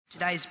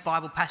Today's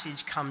Bible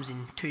passage comes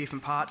in two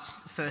different parts,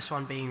 the first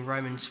one being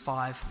Romans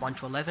 5, 1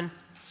 to 11,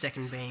 the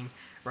second being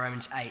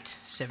Romans 8,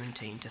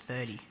 17 to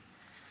 30.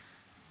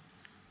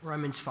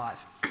 Romans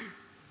 5.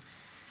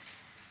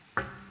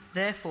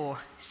 Therefore,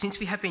 since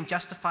we have been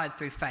justified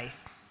through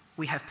faith,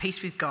 we have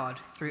peace with God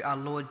through our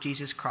Lord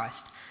Jesus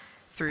Christ,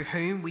 through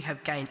whom we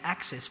have gained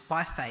access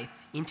by faith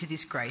into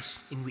this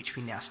grace in which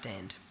we now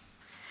stand.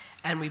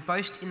 And we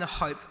boast in the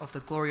hope of the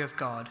glory of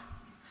God.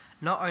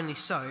 Not only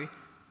so,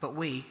 but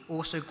we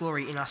also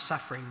glory in our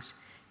sufferings,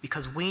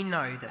 because we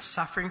know that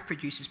suffering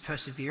produces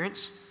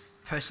perseverance,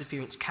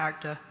 perseverance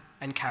character,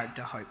 and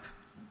character hope.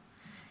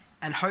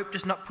 And hope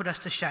does not put us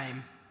to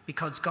shame,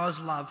 because God's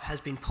love has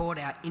been poured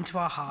out into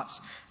our hearts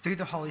through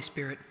the Holy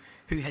Spirit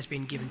who has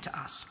been given to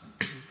us.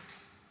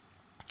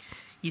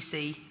 You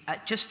see,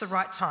 at just the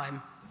right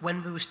time,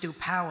 when we were still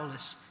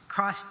powerless,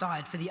 Christ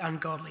died for the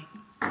ungodly.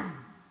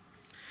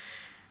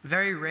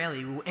 Very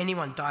rarely will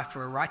anyone die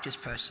for a righteous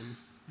person,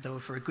 though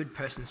for a good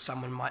person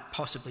someone might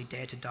possibly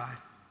dare to die.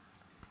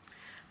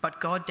 But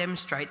God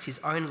demonstrates his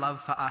own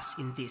love for us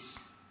in this: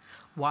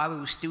 while we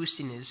were still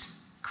sinners,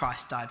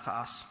 Christ died for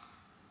us.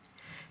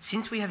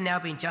 Since we have now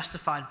been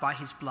justified by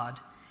his blood,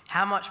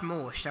 how much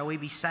more shall we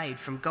be saved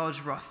from God's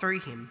wrath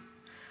through him?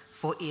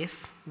 For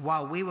if,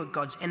 while we were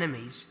God's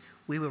enemies,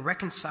 we were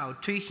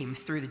reconciled to him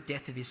through the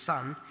death of his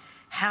Son,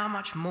 how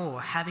much more,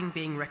 having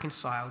been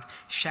reconciled,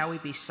 shall we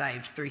be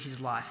saved through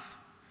his life?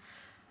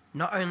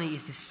 Not only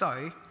is this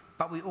so,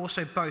 but we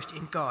also boast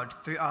in God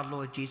through our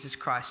Lord Jesus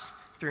Christ,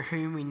 through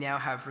whom we now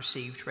have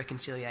received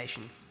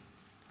reconciliation.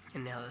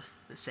 And now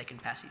the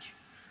second passage.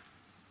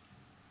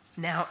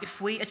 Now,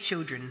 if we are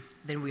children,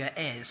 then we are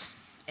heirs,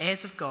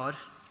 heirs of God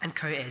and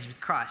co-heirs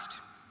with Christ,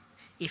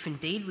 if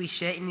indeed we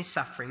share in his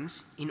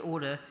sufferings, in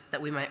order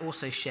that we may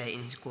also share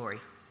in his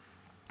glory.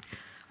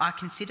 I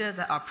consider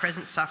that our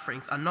present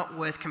sufferings are not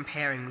worth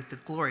comparing with the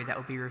glory that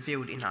will be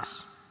revealed in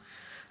us.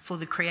 For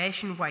the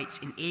creation waits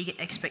in eager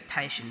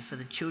expectation for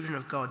the children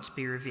of God to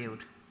be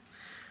revealed.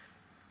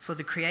 For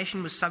the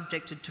creation was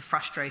subjected to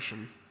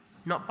frustration,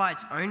 not by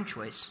its own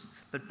choice,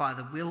 but by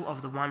the will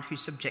of the one who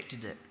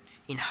subjected it,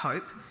 in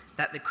hope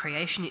that the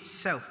creation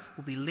itself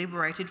will be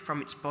liberated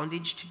from its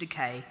bondage to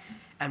decay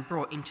and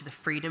brought into the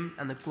freedom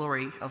and the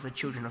glory of the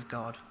children of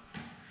God.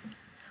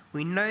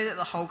 We know that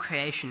the whole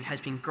creation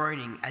has been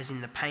groaning as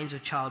in the pains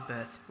of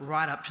childbirth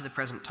right up to the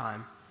present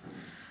time.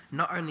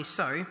 Not only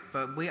so,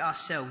 but we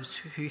ourselves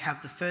who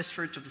have the first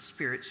fruits of the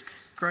Spirit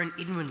groan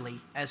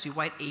inwardly as we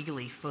wait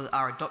eagerly for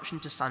our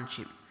adoption to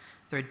sonship,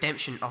 the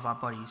redemption of our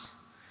bodies.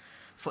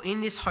 For in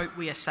this hope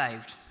we are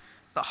saved,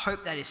 but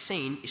hope that is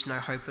seen is no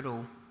hope at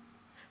all.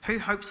 Who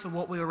hopes for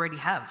what we already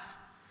have?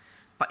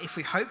 But if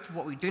we hope for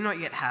what we do not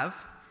yet have,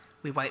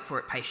 we wait for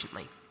it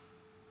patiently.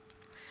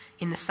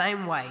 In the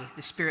same way,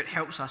 the Spirit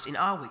helps us in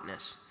our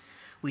weakness.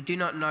 We do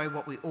not know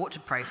what we ought to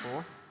pray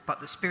for, but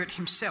the Spirit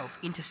himself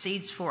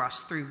intercedes for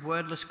us through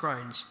wordless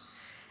groans.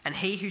 And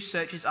he who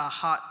searches our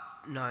hearts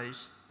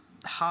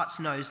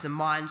knows the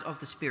minds of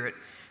the Spirit,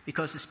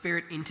 because the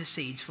Spirit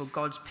intercedes for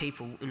God's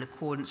people in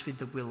accordance with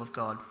the will of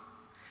God.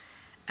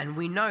 And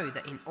we know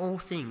that in all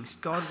things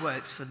God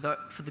works for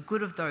the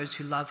good of those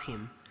who love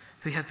him,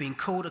 who have been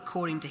called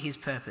according to his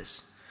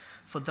purpose.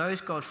 For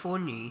those God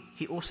foreknew,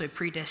 he also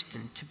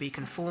predestined to be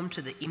conformed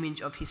to the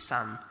image of his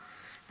Son,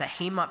 that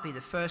he might be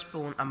the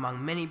firstborn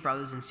among many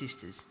brothers and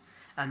sisters.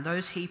 And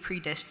those he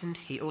predestined,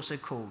 he also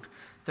called.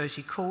 Those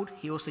he called,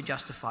 he also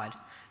justified.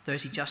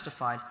 Those he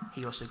justified,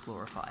 he also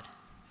glorified.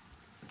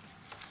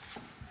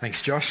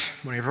 Thanks, Josh.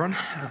 Morning, everyone.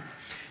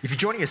 If you're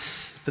joining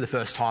us for the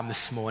first time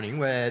this morning,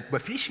 we're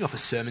finishing off a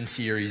sermon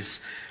series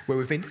where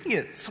we've been looking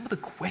at some of the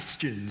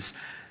questions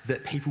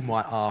that people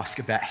might ask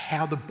about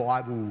how the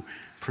Bible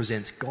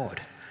presents God.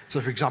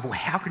 So, for example,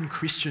 how can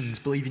Christians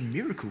believe in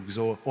miracles?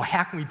 Or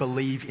how can we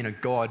believe in a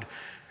God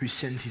who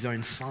sends his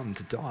own Son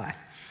to die?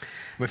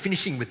 We're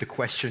finishing with the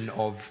question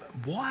of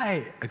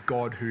why a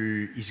God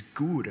who is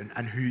good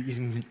and who is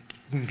in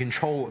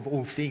control of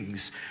all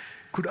things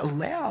could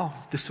allow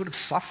the sort of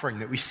suffering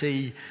that we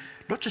see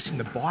not just in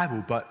the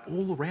Bible but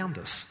all around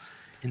us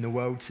in the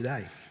world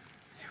today.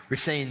 We've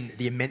seen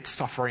the immense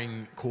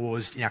suffering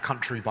caused in our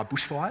country by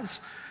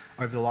bushfires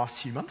over the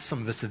last few months.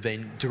 Some of us have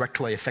been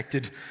directly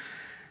affected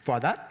by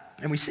that.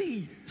 And we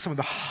see some of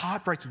the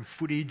heartbreaking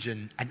footage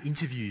and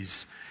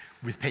interviews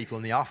with people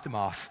in the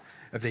aftermath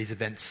of these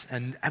events.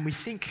 And we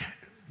think,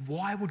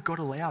 why would God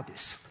allow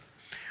this?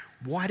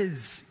 Why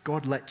does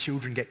God let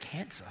children get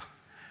cancer?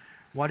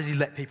 Why does he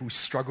let people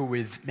struggle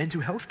with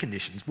mental health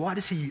conditions? Why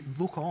does he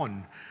look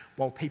on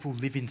while people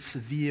live in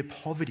severe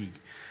poverty,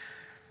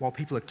 while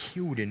people are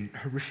killed in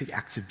horrific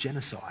acts of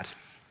genocide?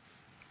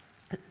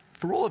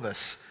 For all of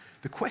us,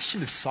 the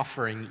question of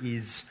suffering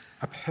is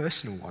a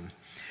personal one.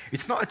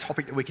 It's not a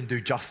topic that we can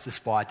do justice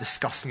by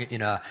discussing it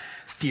in a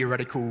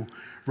theoretical,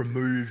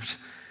 removed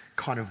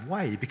kind of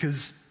way,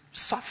 because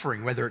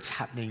suffering, whether it's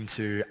happening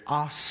to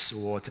us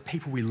or to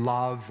people we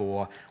love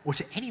or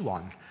to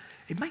anyone,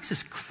 it makes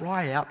us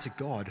cry out to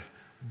God,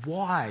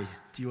 why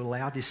do you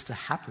allow this to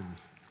happen?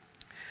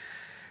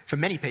 For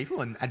many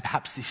people, and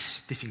perhaps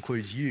this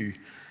includes you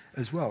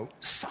as well,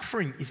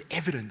 suffering is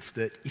evidence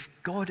that if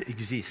God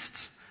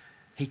exists,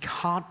 he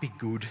can't be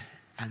good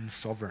and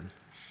sovereign.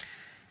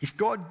 If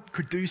God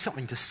could do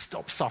something to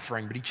stop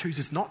suffering, but he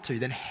chooses not to,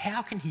 then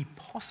how can he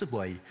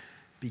possibly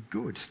be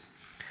good?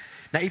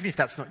 Now, even if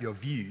that's not your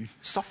view,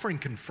 suffering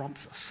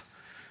confronts us,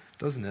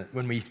 doesn't it?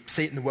 When we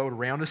see it in the world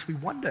around us, we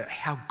wonder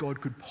how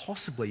God could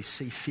possibly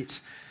see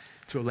fit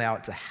to allow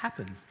it to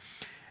happen.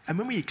 And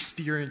when we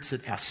experience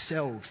it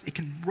ourselves, it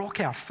can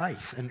rock our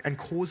faith and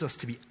cause us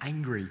to be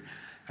angry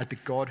at the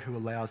God who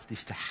allows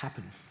this to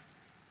happen.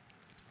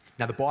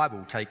 Now, the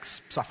Bible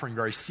takes suffering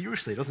very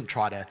seriously. It doesn't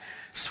try to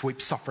sweep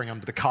suffering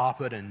under the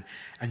carpet and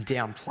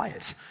downplay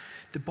it.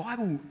 The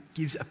Bible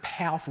gives a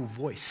powerful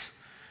voice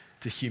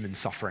to human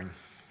suffering.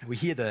 We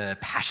hear the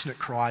passionate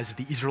cries of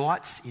the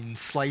Israelites in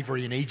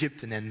slavery in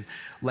Egypt and then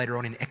later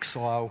on in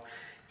exile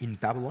in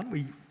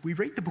Babylon. We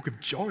read the book of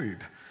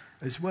Job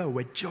as well,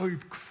 where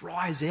Job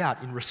cries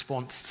out in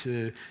response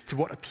to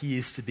what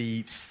appears to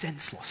be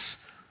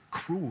senseless,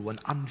 cruel and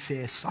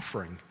unfair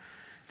suffering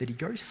that he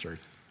goes through.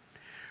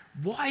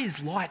 Why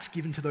is light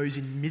given to those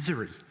in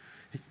misery?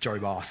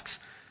 Job asks.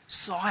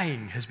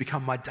 Sighing has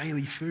become my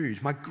daily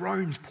food. My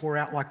groans pour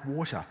out like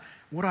water.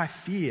 What I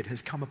feared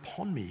has come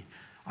upon me.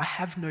 I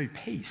have no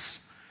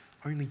peace,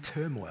 only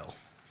turmoil.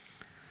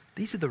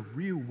 These are the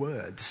real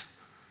words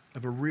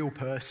of a real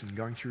person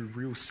going through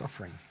real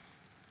suffering.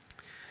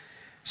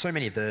 So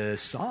many of the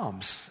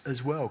Psalms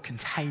as well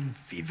contain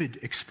vivid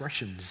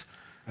expressions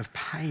of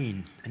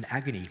pain and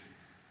agony.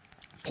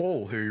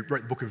 Paul, who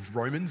wrote the book of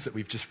Romans that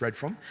we've just read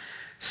from,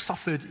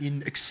 suffered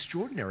in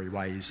extraordinary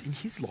ways in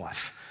his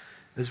life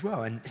as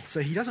well. And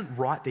so he doesn't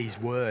write these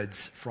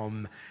words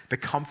from the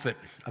comfort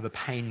of a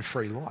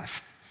pain-free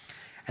life.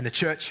 And the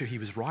church who he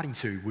was writing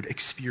to would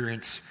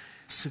experience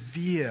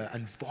severe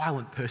and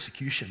violent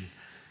persecution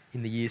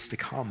in the years to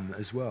come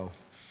as well.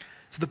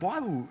 So the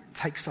Bible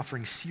takes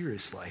suffering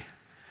seriously,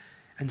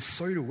 and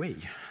so do we.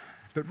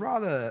 But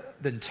rather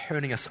than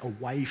turning us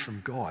away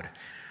from God,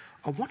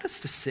 I want us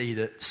to see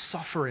that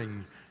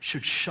suffering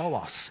should show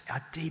us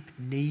our deep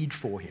need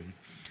for him.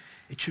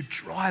 It should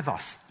drive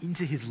us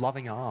into his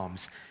loving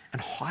arms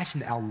and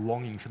heighten our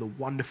longing for the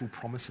wonderful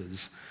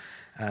promises,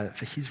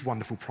 for his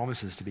wonderful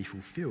promises to be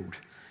fulfilled,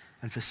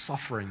 and for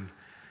suffering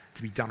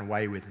to be done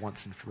away with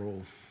once and for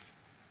all.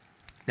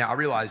 Now, I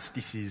realise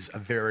this is a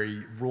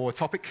very raw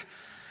topic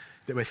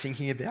that we're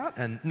thinking about,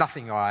 and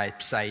nothing I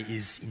say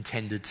is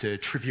intended to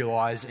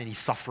trivialise any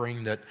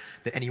suffering that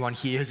anyone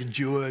here has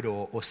endured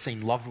or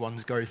seen loved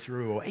ones go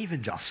through, or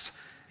even just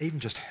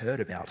heard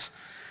about.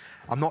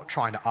 I'm not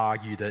trying to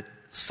argue that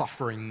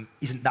suffering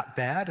isn't that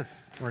bad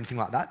or anything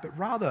like that, but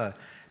rather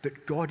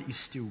that God is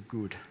still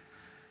good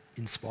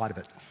in spite of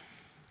it.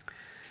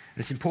 And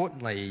it's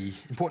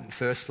important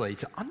firstly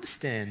to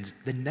understand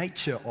the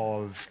nature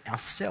of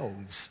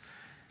ourselves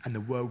and the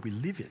world we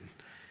live in.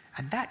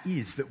 And that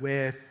is that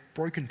we're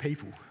broken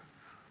people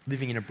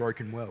living in a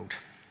broken world.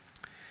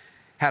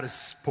 How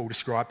does Paul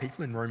describe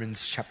people in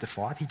Romans chapter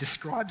 5? He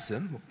describes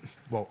them,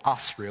 well,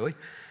 us really,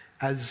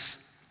 as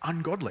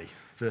ungodly,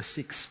 verse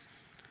 6.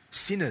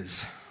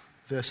 Sinners,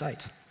 verse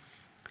 8.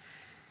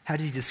 How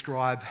does he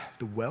describe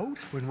the world?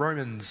 Well, in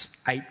Romans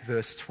 8,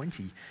 verse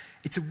 20,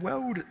 it's a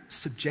world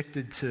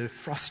subjected to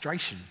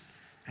frustration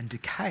and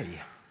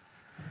decay.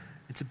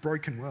 It's a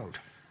broken world.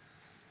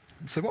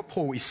 So what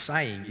Paul is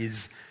saying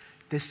is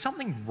there's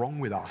something wrong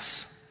with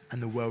us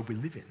and the world we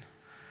live in.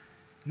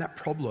 And that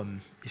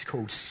problem is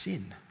called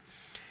sin.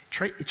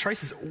 It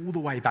traces all the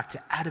way back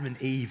to Adam and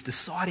Eve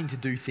deciding to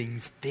do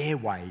things their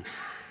way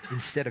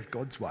instead of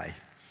God's way.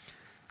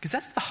 Because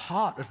that's the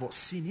heart of what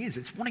sin is.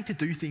 It's wanting to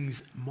do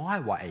things my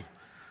way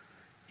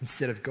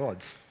instead of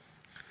God's.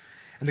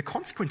 And the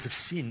consequence of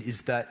sin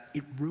is that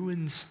it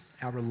ruins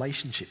our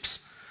relationships.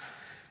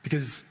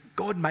 Because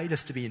God made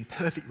us to be in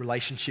perfect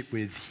relationship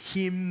with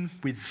him,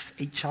 with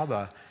each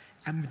other,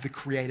 and with the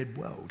created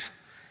world.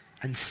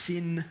 And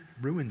sin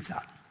ruins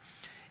that.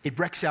 It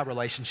wrecks our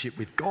relationship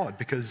with God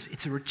because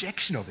it's a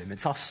rejection of him.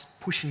 It's us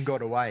pushing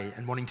God away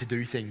and wanting to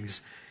do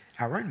things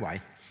our own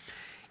way.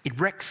 It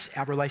wrecks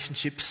our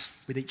relationships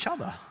with each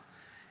other.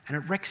 And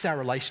it wrecks our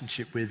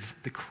relationship with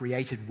the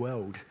created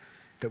world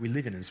that we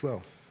live in as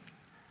well.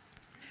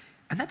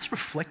 And that's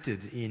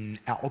reflected in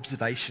our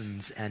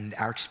observations and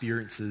our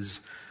experiences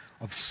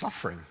of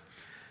suffering.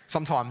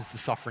 Sometimes the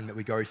suffering that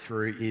we go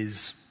through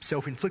is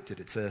self-inflicted.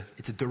 It's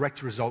a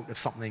direct result of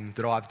something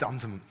that I've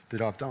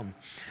done.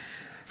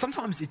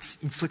 Sometimes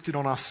it's inflicted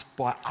on us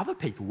by other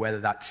people, whether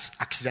that's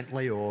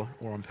accidentally or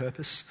on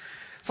purpose.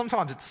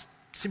 Sometimes it's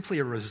simply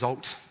a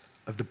result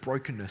of the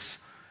brokenness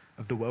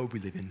of the world we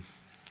live in.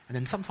 And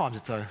then sometimes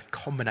it's a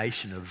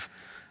combination of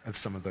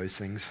some of those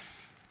things.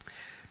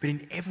 But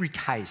in every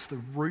case,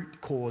 the root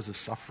cause of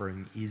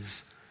suffering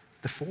is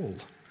the fall,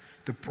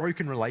 the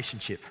broken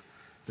relationship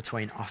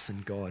between us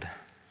and God.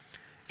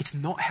 It's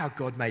not how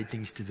God made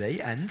things to be,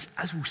 and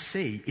as we'll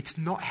see, it's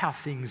not how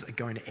things are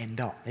going to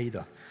end up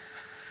either.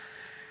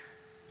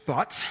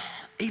 But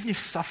even if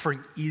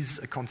suffering is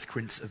a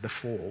consequence of the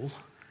fall,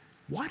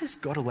 why does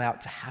God allow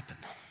it to happen?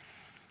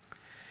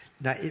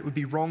 Now, it would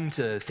be wrong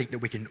to think that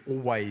we can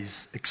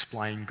always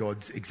explain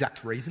God's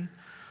exact reason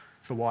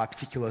for why a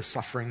particular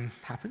suffering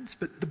happens,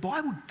 but the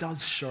Bible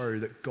does show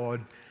that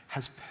God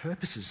has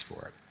purposes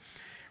for it.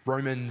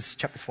 Romans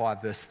chapter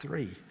 5, verse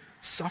 3,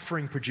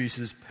 suffering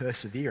produces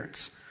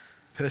perseverance.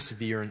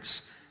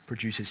 Perseverance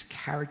produces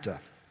character.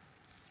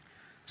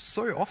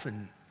 So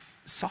often,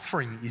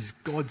 suffering is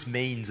God's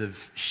means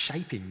of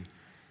shaping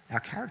our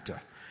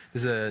character.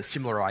 There's a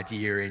similar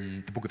idea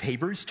in the book of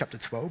Hebrews, chapter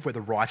 12, where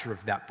the writer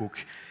of that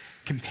book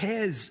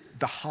compares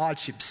the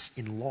hardships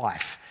in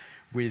life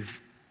with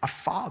a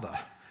father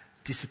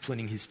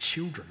disciplining his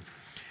children.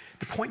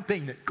 The point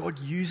being that God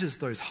uses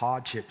those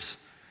hardships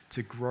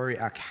to grow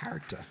our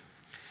character.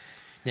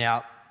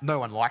 Now, no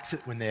one likes it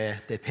when their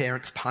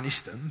parents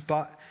punish them,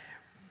 but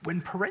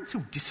when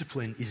parental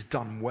discipline is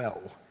done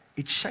well,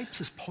 it shapes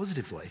us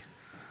positively,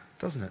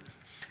 doesn't it?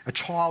 A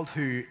child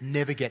who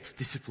never gets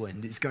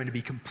disciplined is going to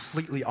be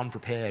completely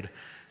unprepared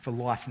for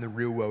life in the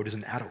real world as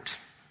an adult.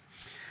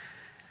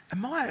 And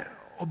my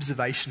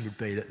observation would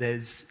be that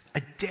there's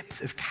a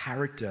depth of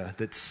character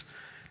that's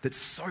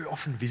so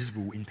often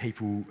visible in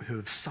people who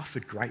have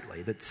suffered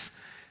greatly,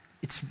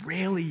 it's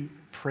rarely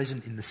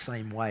present in the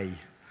same way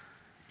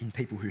in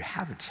people who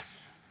haven't.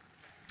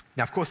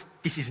 Now, of course,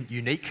 this isn't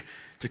unique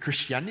to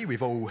Christianity.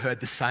 We've all heard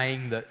the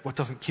saying that what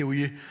doesn't kill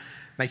you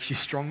makes you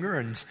stronger,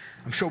 and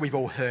I'm sure we've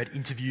all heard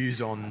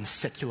interviews on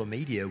secular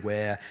media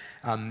where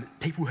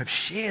people have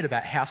shared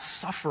about how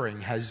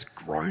suffering has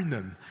grown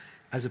them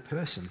as a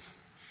person.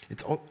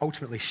 It's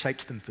ultimately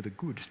shaped them for the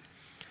good.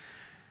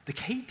 The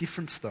key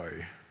difference,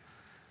 though,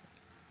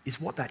 is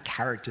what that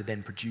character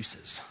then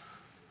produces.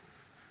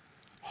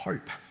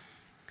 Hope.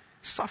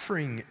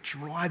 Suffering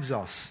drives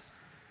us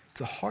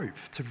to hope,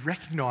 to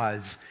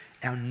recognise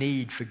our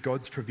need for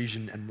God's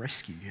provision and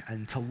rescue,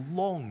 and to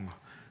long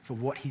for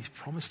what he's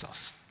promised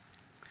us.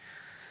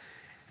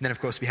 And then,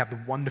 of course, we have the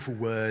wonderful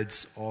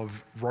words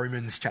of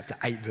Romans chapter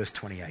 8, verse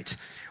 28.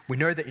 We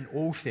know that in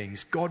all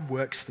things, God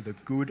works for the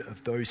good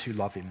of those who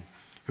love him,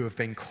 who have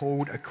been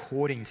called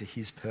according to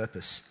his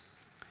purpose.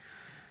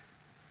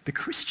 The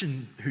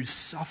Christian who's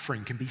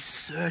suffering can be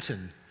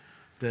certain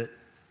that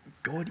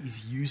God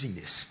is using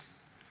this.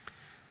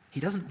 He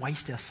doesn't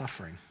waste our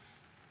suffering.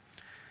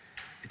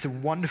 It's a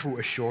wonderful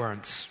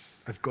assurance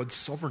of God's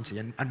sovereignty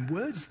and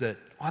words that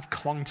I've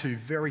clung to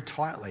very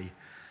tightly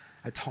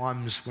at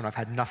times when I've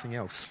had nothing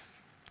else.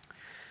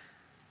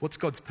 What's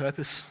God's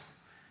purpose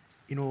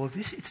in all of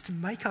this? It's to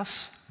make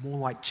us more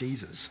like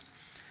Jesus.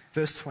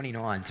 Verse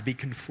 29, to be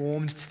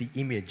conformed to the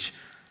image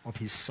of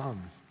his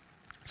Son.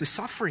 So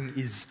suffering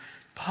is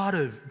part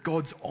of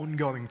God's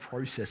ongoing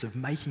process of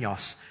making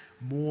us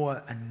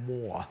more and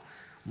more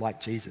like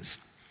Jesus.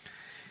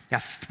 Now,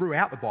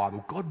 throughout the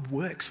Bible, God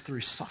works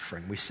through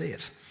suffering. We see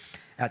it.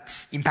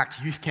 At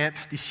Impact Youth Camp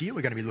this year,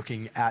 we're going to be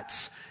looking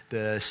at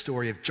the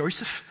story of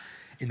Joseph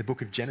in the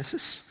book of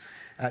Genesis.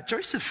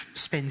 Joseph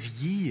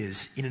spends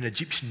years in an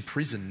Egyptian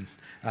prison,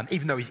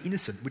 even though he's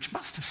innocent, which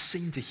must have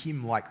seemed to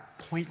him like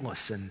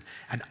pointless and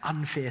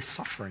unfair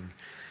suffering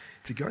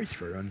to go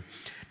through. And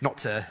not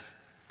to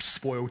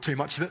spoil too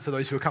much of it for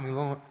those who are coming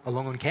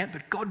along on camp,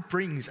 but God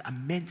brings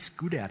immense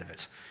good out of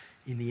it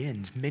in the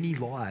end. Many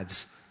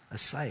lives are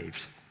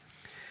saved.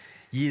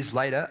 Years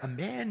later, a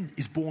man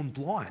is born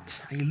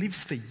blind, and he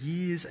lives for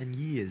years and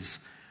years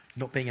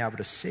not being able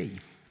to see.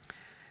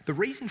 The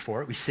reason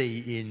for it, we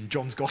see in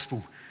John's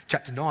Gospel,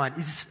 chapter 9,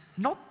 it's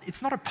not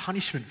a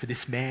punishment for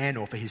this man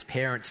or for his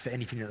parents for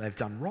anything that they've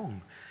done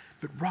wrong,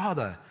 but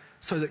rather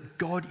so that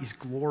God is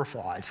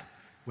glorified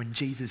when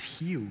Jesus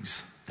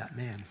heals that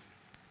man.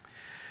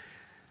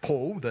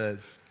 Paul, the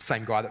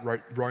same guy that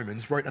wrote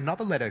Romans, wrote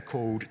another letter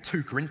called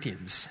 2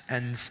 Corinthians,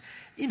 and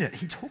in it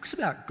he talks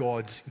about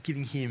God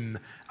giving him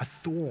a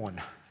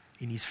thorn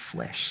in his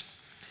flesh.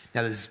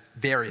 Now there's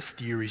various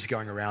theories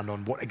going around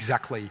on what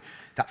exactly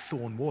that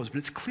thorn was, but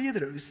it's clear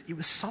that it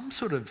was some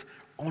sort of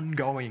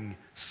ongoing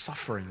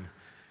suffering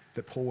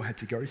that Paul had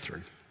to go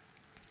through.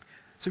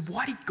 So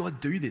why did God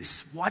do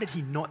this? Why did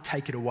he not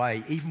take it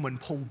away even when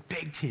Paul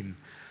begged him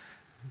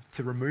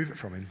to remove it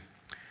from him?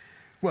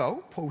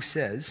 Well, Paul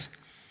says,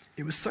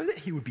 it was so that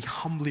he would be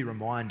humbly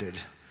reminded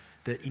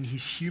that in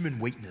his human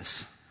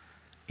weakness,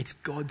 it's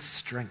God's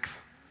strength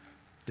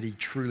that he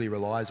truly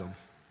relies on.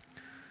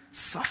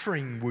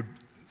 Suffering would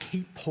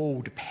keep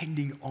Paul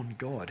depending on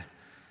God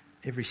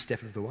every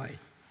step of the way.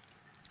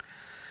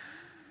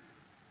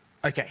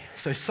 Okay,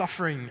 so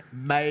suffering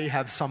may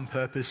have some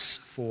purpose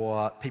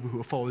for people who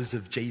are followers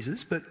of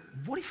Jesus, but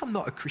what if I'm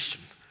not a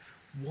Christian?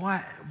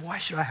 Why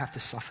should I have to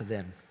suffer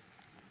then?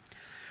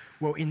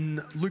 Well,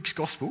 in Luke's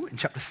Gospel, in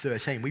chapter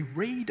 13, we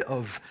read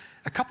of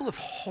a couple of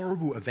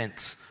horrible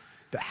events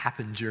that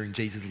happened during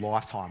Jesus'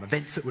 lifetime,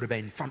 events that would have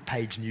been front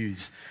page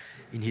news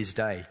in his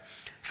day.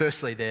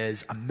 Firstly,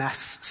 there's a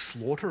mass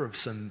slaughter of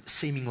some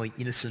seemingly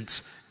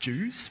innocent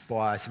Jews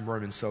by some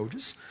Roman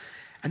soldiers.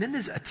 And then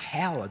there's a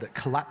tower that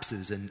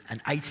collapses and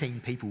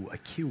 18 people are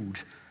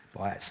killed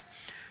by it.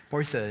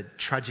 Both a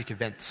tragic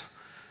event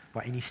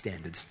by any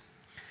standards.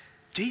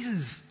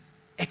 Jesus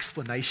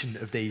explanation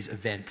of these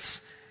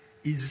events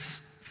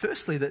is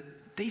firstly that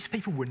these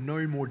people were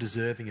no more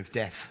deserving of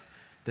death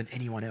than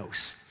anyone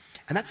else.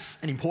 And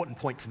that's an important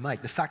point to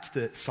make. The fact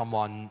that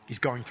someone is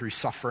going through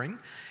suffering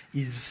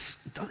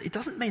it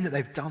doesn't mean that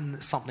they've done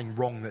something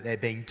wrong that they're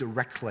being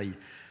directly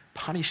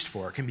punished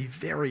for. It can be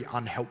very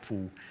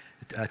unhelpful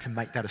to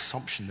make that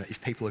assumption that if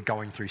people are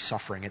going through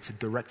suffering, it's a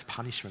direct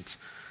punishment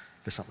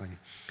for something.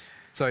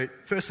 So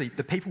firstly,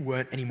 the people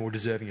weren't any more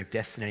deserving of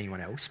death than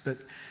anyone else. But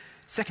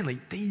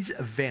secondly, these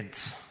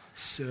events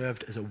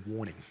served as a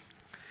warning.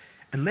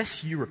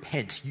 Unless you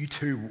repent, you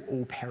too will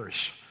all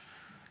perish,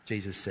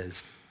 Jesus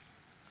says.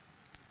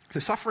 So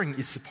suffering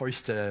is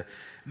supposed to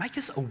make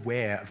us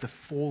aware of the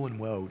fallen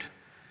world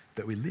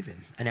that we live in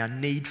and our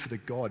need for the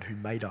God who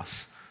made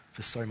us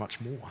for so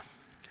much more.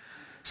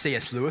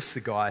 C.S. Lewis,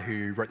 the guy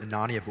who wrote the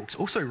Narnia books,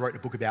 also wrote a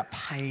book about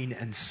pain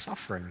and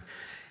suffering.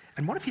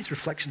 And one of his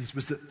reflections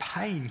was that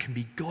pain can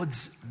be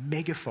God's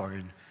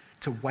megaphone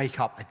to wake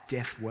up a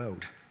deaf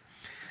world.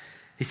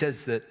 He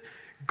says that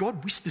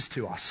God whispers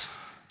to us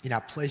in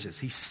our pleasures.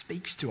 He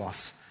speaks to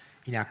us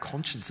in our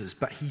consciences,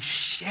 but he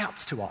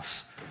shouts to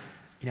us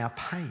in our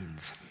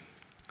pains.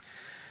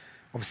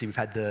 Obviously, we've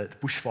had the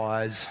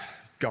bushfires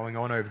going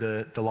on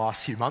over the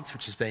last few months,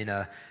 which has been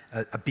a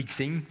big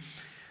thing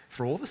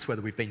for all of us,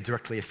 whether we've been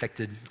directly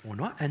affected or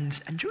not. And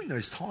during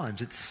those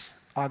times,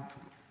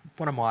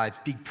 one of my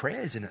big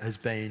prayers in it has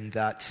been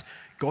that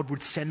God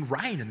would send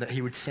rain and that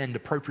he would send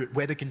appropriate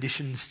weather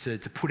conditions to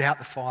put out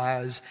the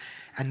fires,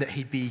 and that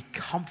he'd be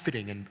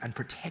comforting and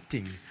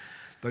protecting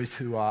those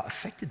who are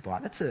affected by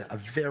it. That's a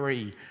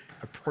very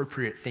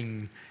appropriate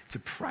thing to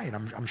pray, and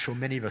I'm sure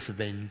many of us have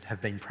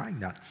been praying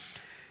that.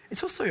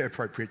 It's also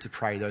appropriate to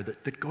pray, though,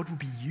 that God will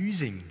be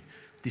using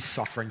this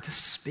suffering to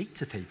speak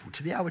to people,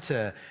 to be able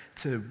to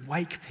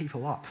wake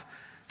people up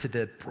to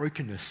the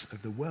brokenness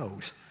of the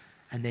world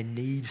and their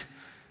need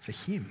for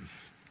him.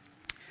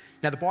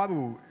 Now, the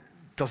Bible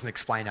doesn't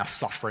explain our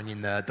suffering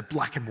in the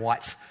black and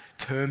white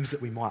terms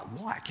that we might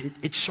like.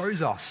 It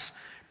shows us,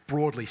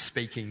 broadly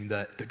speaking,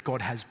 that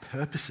God has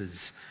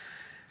purposes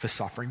for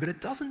suffering, but it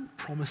doesn't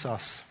promise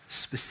us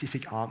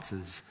specific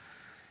answers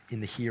in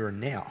the here and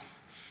now.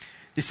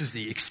 This was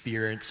the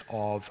experience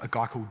of a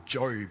guy called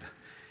Job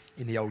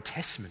in the Old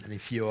Testament. And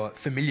if you're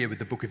familiar with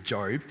the book of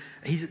Job,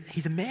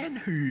 he's a man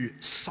who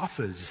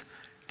suffers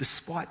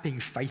despite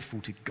being faithful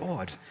to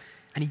God.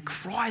 And he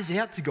cries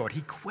out to God.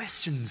 He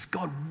questions,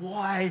 God,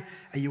 why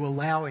are you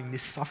allowing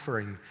this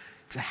suffering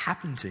to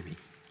happen to me?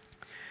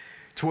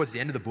 Towards the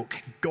end of the book,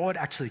 God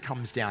actually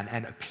comes down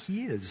and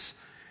appears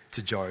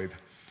to Job.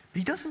 But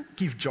he doesn't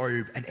give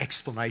Job an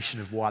explanation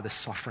of why the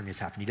suffering has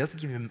happened. He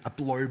doesn't give him a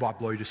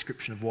blow-by-blow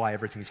description of why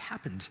everything's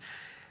happened.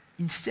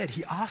 Instead,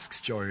 he asks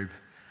Job,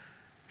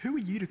 who are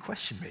you to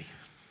question me?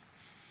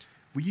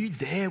 Were you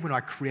there when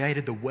I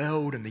created the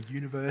world and the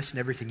universe and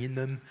everything in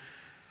them?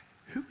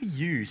 Who are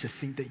you to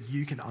think that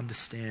you can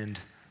understand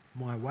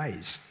my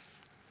ways?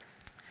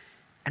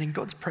 And in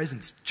God's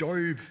presence,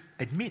 Job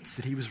admits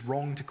that he was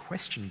wrong to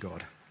question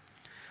God.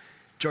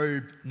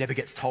 Job never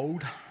gets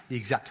told the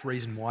exact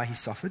reason why he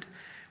suffered.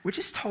 We're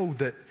just told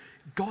that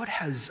God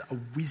has a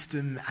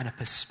wisdom and a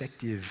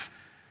perspective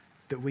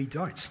that we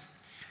don't.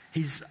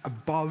 He's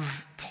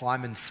above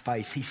time and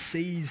space. He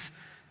sees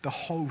the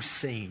whole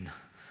scene,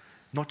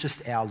 not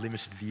just our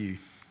limited view.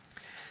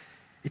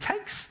 It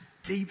takes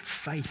deep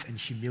faith and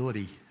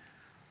humility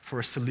for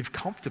us to live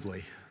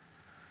comfortably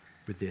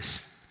with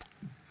this.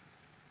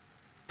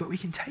 But we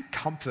can take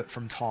comfort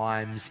from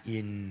times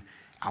in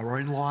our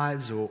own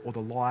lives or the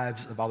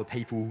lives of other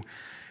people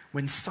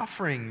when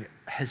suffering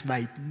has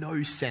made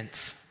no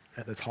sense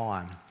at the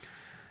time.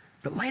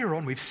 But later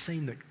on, we've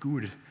seen that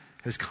good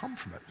has come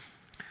from it.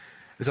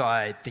 As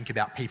I think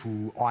about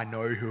people I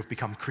know who have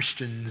become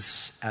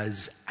Christians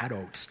as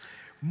adults,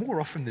 more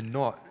often than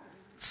not,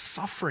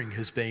 suffering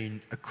has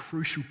been a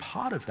crucial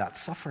part of that.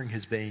 Suffering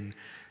has been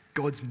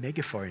God's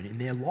megaphone in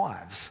their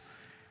lives,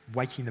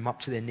 waking them up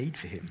to their need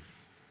for him.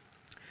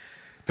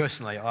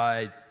 Personally,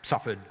 I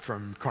suffered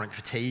from chronic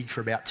fatigue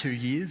for about 2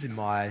 years in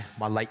my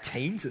late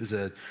teens. It was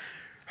a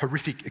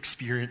horrific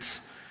experience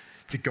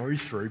to go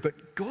through,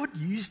 but God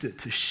used it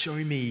to show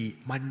me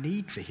my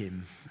need for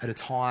him at a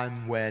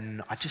time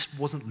when I just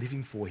wasn't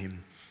living for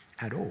him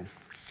at all.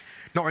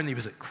 Not only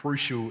was it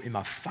crucial in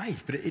my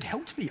faith, but it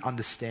helped me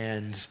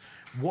understand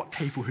what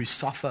people who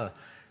suffer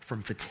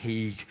from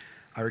fatigue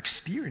are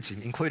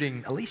experiencing,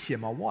 including Alicia,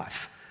 my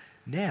wife,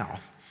 now.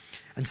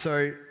 And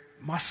so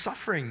my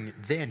suffering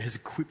then has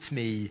equipped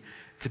me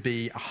to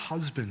be a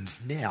husband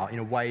now in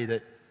a way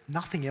that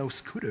nothing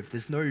else could have.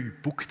 There's no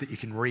book that you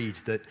can read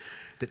that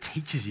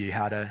teaches you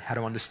how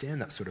to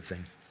understand that sort of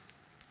thing.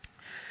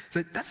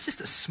 So that's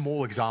just a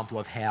small example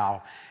of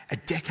how a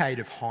decade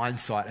of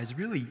hindsight has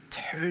really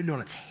turned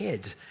on its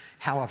head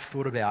how I've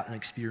thought about an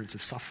experience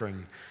of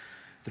suffering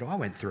that I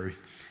went through.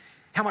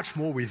 How much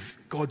more with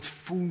God's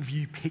full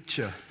view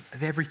picture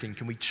of everything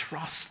can we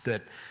trust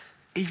that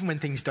even when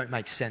things don't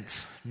make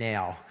sense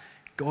now,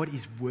 God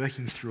is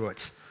working through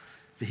it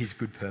for his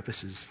good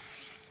purposes.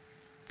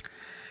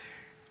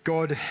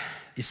 God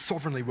is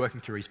sovereignly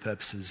working through his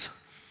purposes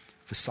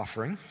for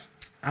suffering,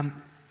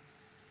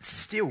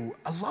 still,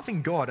 a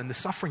loving God and the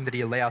suffering that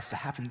he allows to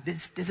happen,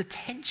 there's a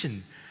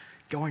tension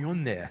going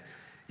on there,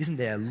 isn't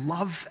there?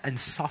 Love and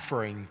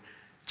suffering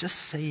just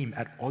seem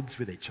at odds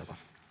with each other.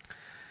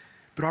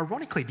 But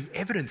ironically, the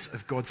evidence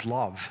of God's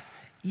love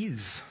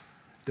is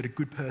that a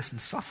good person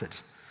suffered.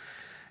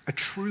 A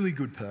truly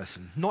good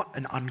person, not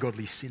an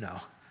ungodly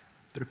sinner,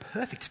 but a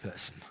perfect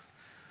person,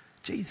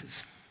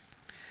 Jesus.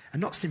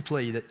 And not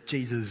simply that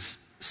Jesus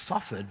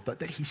suffered, but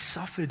that he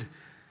suffered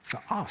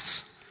for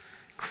us.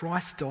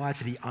 Christ died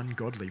for the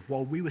ungodly.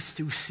 While we were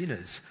still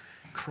sinners,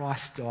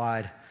 Christ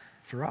died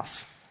for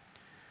us.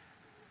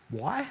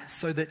 Why?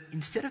 So that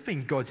instead of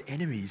being God's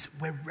enemies,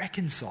 we're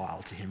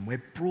reconciled to him.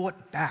 We're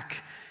brought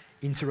back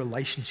into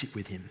relationship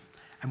with him.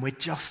 And we're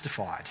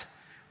justified.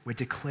 We're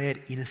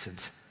declared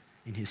innocent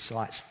in his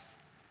sight.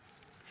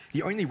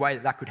 The only way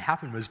that could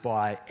happen was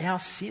by our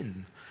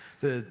sin,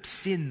 the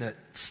sin that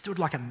stood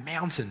like a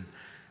mountain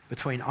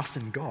between us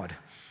and God.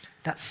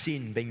 That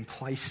sin being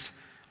placed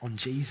on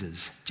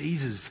Jesus.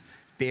 Jesus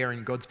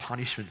bearing God's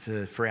punishment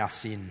for our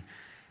sin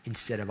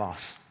instead of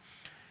us.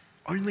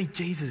 Only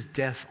Jesus'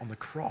 death on the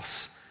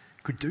cross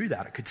could do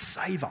that. It could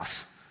save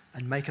us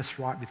and make us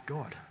right with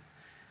God.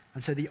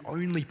 And so the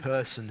only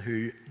person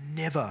who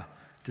never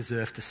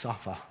deserved to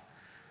suffer,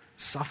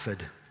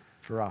 suffered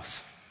for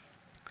us.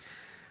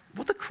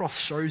 What the cross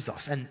shows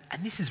us, and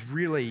this is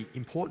really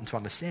important to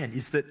understand,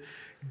 is that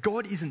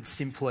God isn't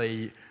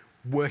simply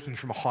working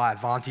from a higher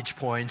vantage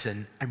point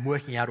and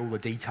working out all the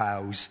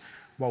details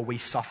while we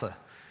suffer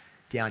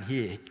down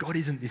here. God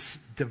isn't this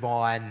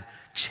divine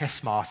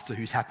chess master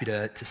who's happy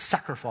to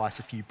sacrifice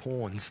a few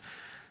pawns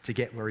to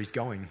get where he's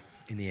going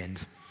in the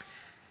end.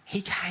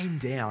 He came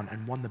down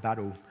and won the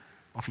battle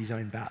off his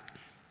own bat.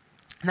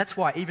 And that's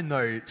why even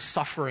though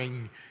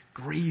suffering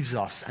grieves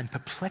us and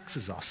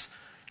perplexes us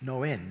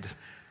no end,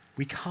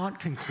 we can't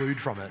conclude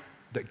from it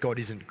that God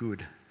isn't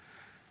good,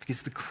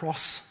 because the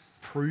cross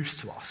proves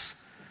to us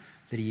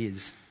that he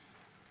is.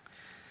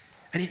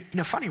 And in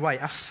a funny way,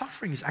 our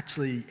sufferings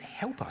actually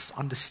help us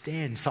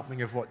understand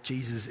something of what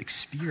Jesus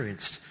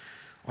experienced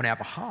on our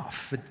behalf.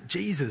 For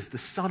Jesus, the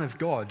Son of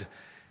God,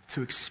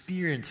 to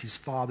experience his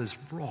Father's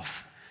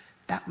wrath,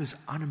 that was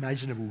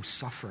unimaginable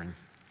suffering.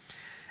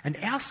 And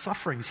our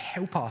sufferings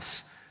help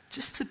us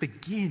just to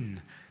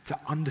begin to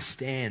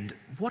understand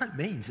what it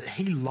means that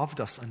he loved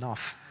us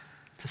enough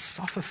to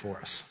suffer for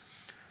us.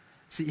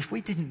 See, if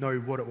we didn't know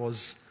what it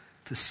was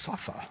to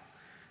suffer,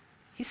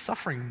 his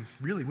suffering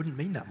really wouldn't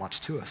mean that much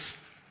to us.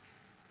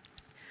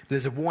 But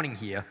there's a warning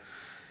here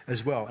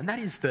as well, and that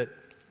is that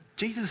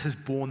Jesus has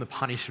borne the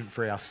punishment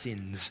for our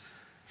sins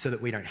so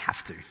that we don't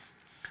have to.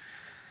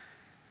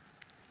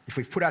 If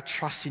we've put our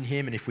trust in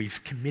him and if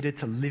we've committed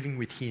to living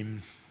with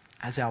him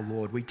as our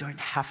Lord, we don't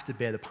have to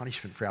bear the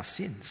punishment for our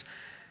sins.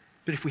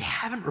 But if we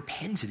haven't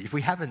repented, if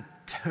we haven't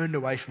turned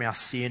away from our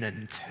sin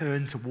and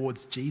turned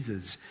towards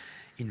Jesus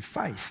in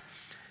faith,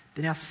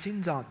 then our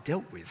sins aren't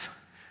dealt with,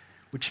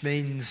 which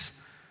means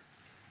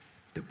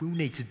that we'll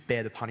need to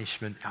bear the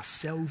punishment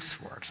ourselves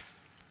for it.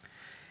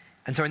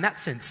 And so in that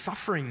sense,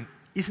 suffering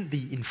isn't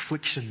the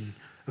infliction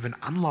of an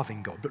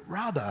unloving God, but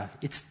rather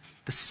it's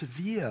the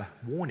severe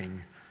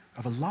warning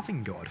of a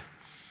loving God.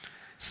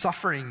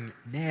 Suffering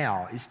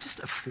now is just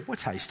a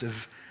foretaste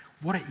of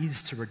what it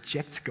is to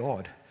reject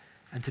God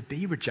and to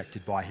be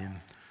rejected by him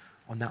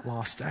on that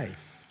last day.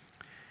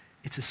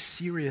 It's a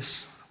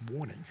serious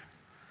warning.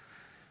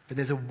 But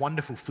there's a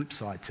wonderful flip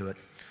side to it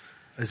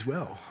as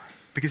well.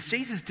 Because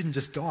Jesus didn't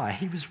just die,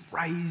 he was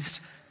raised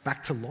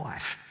back to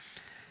life.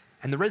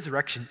 And the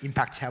resurrection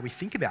impacts how we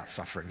think about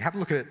suffering. Have a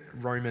look at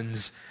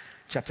Romans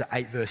chapter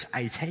 8, verse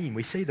 18.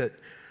 We see that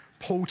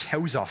Paul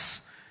tells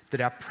us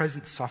that our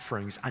present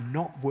sufferings are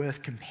not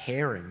worth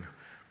comparing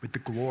with the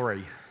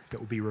glory that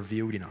will be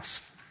revealed in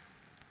us.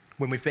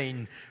 When we've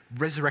been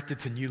resurrected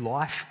to new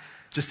life,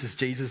 just as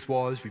Jesus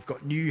was, we've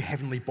got new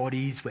heavenly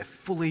bodies, we're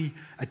fully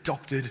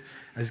adopted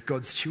as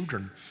God's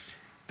children.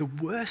 The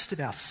worst of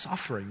our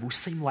suffering will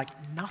seem like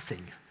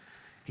nothing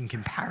in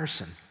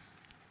comparison.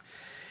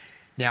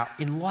 Now,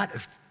 in light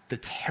of the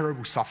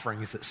terrible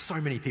sufferings that so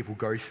many people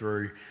go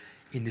through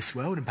in this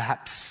world, and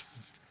perhaps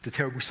the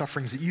terrible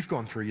sufferings that you've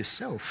gone through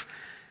yourself,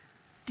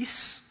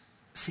 this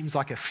seems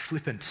like a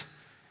flippant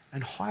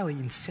and highly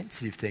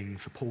insensitive thing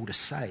for Paul to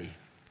say,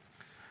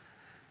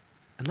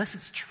 unless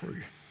it's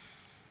true.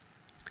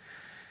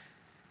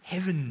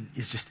 Heaven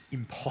is just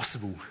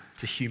impossible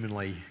to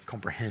humanly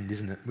comprehend,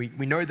 isn't it?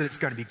 We know that it's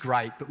going to be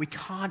great, but we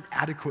can't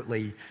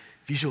adequately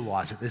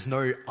visualize it. There's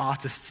no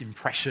artist's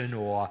impression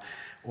or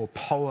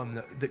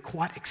poem that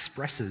quite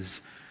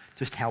expresses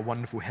just how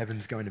wonderful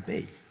heaven's going to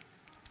be.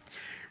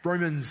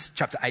 Romans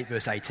chapter 8,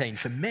 verse 18,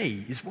 for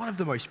me, is one of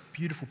the most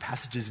beautiful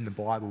passages in the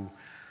Bible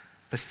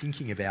for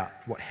thinking about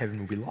what heaven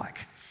will be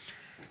like.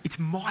 It's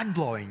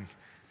mind-blowing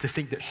to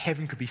think that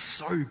heaven could be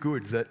so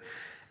good that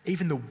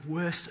even the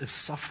worst of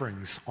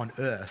sufferings on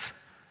earth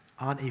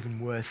aren't even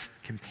worth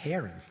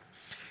comparing.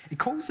 It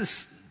calls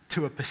us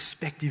to a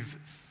perspective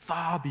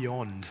far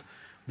beyond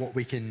what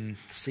we can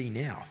see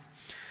now.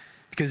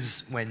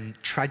 Because when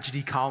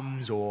tragedy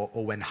comes or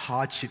when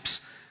hardships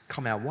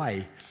come our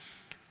way,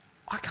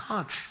 I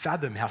can't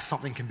fathom how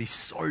something can be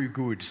so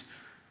good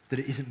that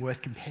it isn't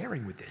worth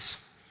comparing with this.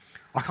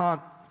 I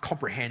can't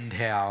comprehend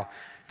how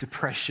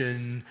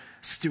depression,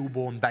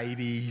 stillborn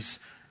babies,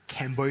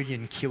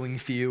 Cambodian killing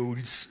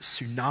fields,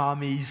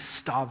 tsunamis,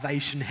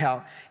 starvation,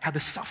 how the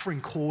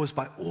suffering caused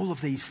by all of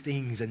these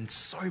things and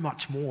so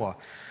much more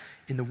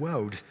in the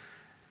world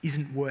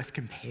isn't worth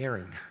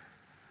comparing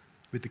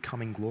with the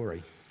coming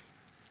glory.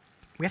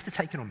 We have to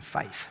take it on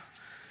faith.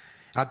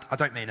 I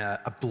don't mean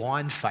a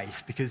blind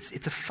faith, because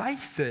it's a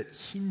faith that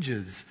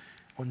hinges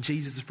on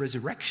Jesus'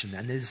 resurrection,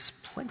 and there's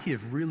plenty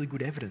of really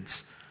good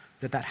evidence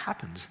that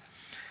happened.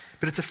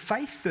 But it's a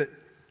faith that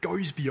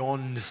goes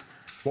beyond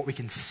what we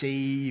can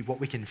see, what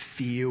we can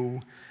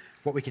feel,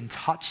 what we can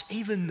touch,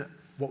 even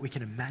what we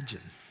can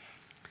imagine.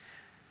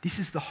 This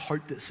is the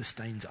hope that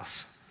sustains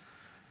us,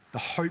 the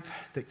hope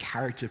that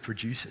character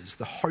produces,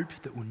 the hope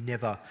that will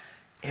never,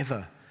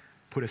 ever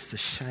put us to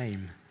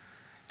shame,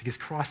 because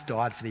Christ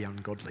died for the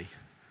ungodly,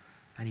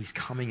 and he's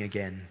coming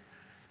again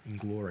in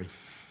glory.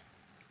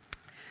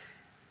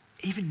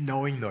 Even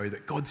knowing, though,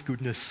 that God's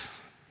goodness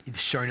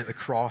is shown at the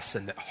cross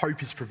and that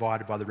hope is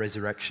provided by the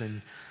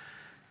resurrection,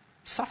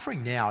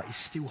 suffering now is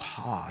still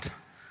hard.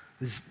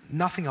 There's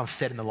nothing I've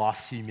said in the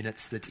last few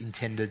minutes that's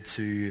intended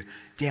to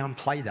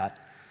downplay that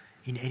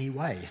in any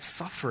way.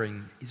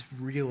 Suffering is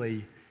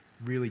really,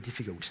 really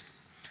difficult.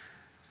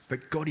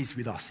 But God is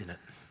with us in it.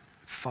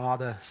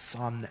 Father,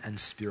 Son, and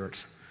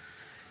Spirit.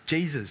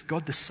 Jesus,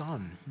 God the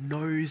Son,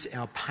 knows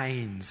our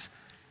pains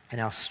and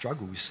our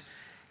struggles.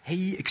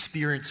 He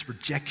experienced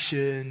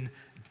rejection,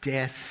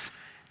 death,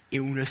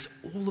 illness,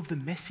 all of the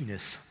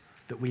messiness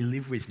that we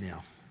live with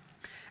now.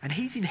 And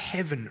he's in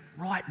heaven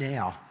right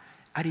now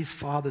at his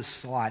Father's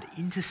side,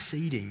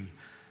 interceding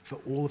for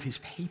all of his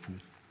people.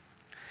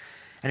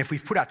 And if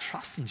we've put our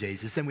trust in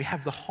Jesus, then we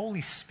have the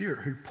Holy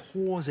Spirit who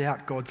pours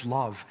out God's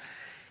love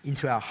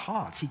into our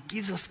hearts. He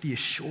gives us the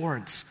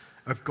assurance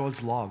of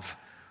God's love,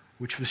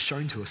 which was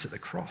shown to us at the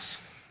cross.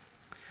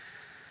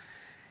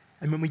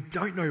 And when we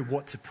don't know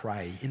what to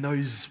pray, in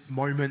those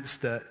moments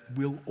that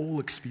we'll all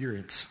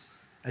experience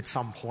at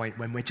some point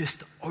when we're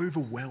just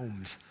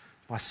overwhelmed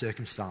by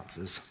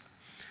circumstances,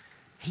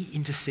 he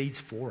intercedes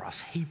for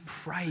us. He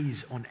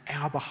prays on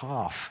our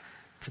behalf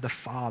to the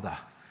Father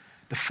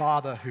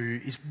who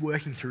is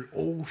working through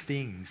all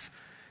things,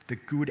 the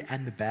good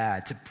and the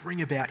bad, to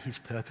bring about his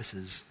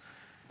purposes,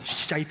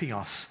 shaping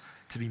us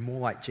to be more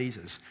like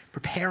Jesus,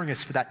 preparing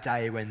us for that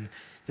day when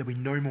there'll be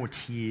no more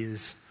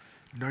tears,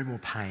 no more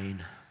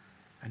pain,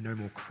 and no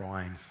more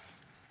crying.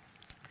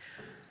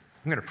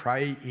 I'm going to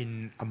pray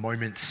in a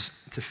moment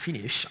to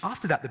finish.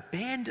 After that, the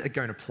band are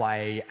going to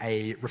play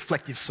a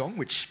reflective song,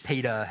 which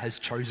Peter has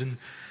chosen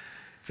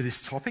for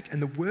this topic. And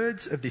the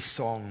words of this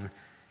song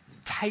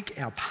take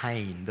our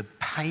pain, the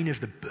pain of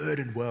the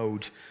burdened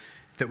world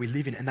that we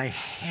live in, and they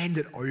hand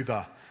it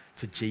over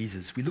to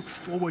Jesus. We look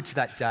forward to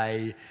that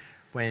day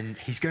when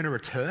he's going to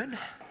return.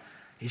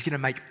 He's going to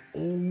make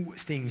all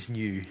things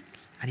new,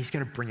 and he's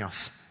going to bring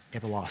us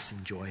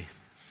everlasting joy.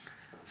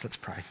 So let's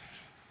pray.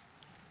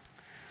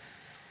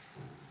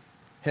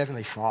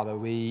 Heavenly Father,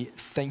 we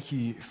thank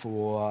you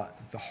for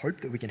the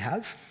hope that we can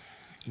have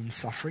in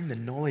suffering, the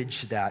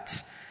knowledge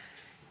that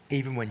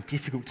even when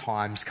difficult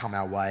times come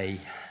our way,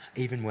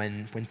 even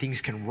when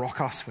things can rock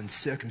us, when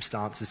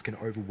circumstances can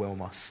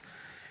overwhelm us,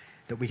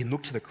 that we can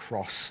look to the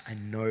cross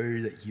and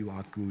know that you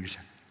are good.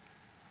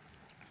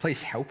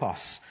 Please help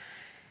us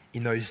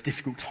in those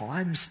difficult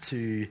times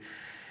to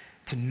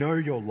know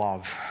your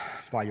love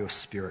by your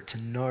Spirit,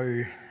 to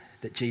know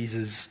that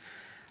Jesus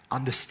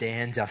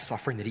understands our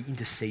suffering, that he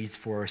intercedes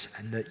for us,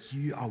 and that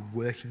you are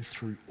working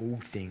through all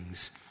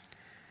things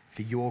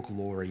for your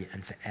glory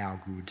and for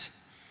our good.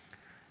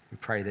 We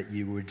pray that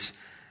you would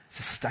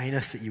sustain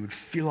us, that you would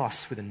fill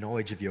us with a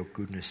knowledge of your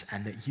goodness,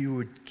 and that you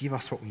would give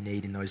us what we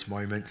need in those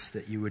moments,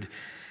 that you would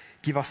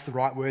give us the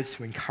right words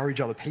to encourage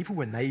other people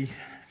when they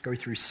go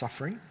through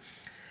suffering,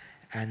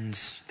 and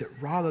that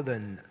rather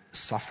than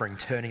suffering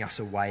turning us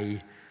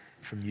away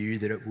from you,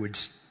 that it would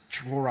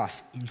draw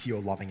us into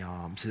your loving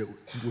arms, that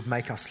it would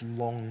make us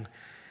long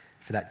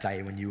for that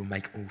day when you will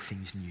make all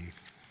things new.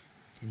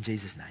 In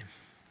Jesus' name,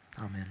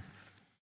 amen.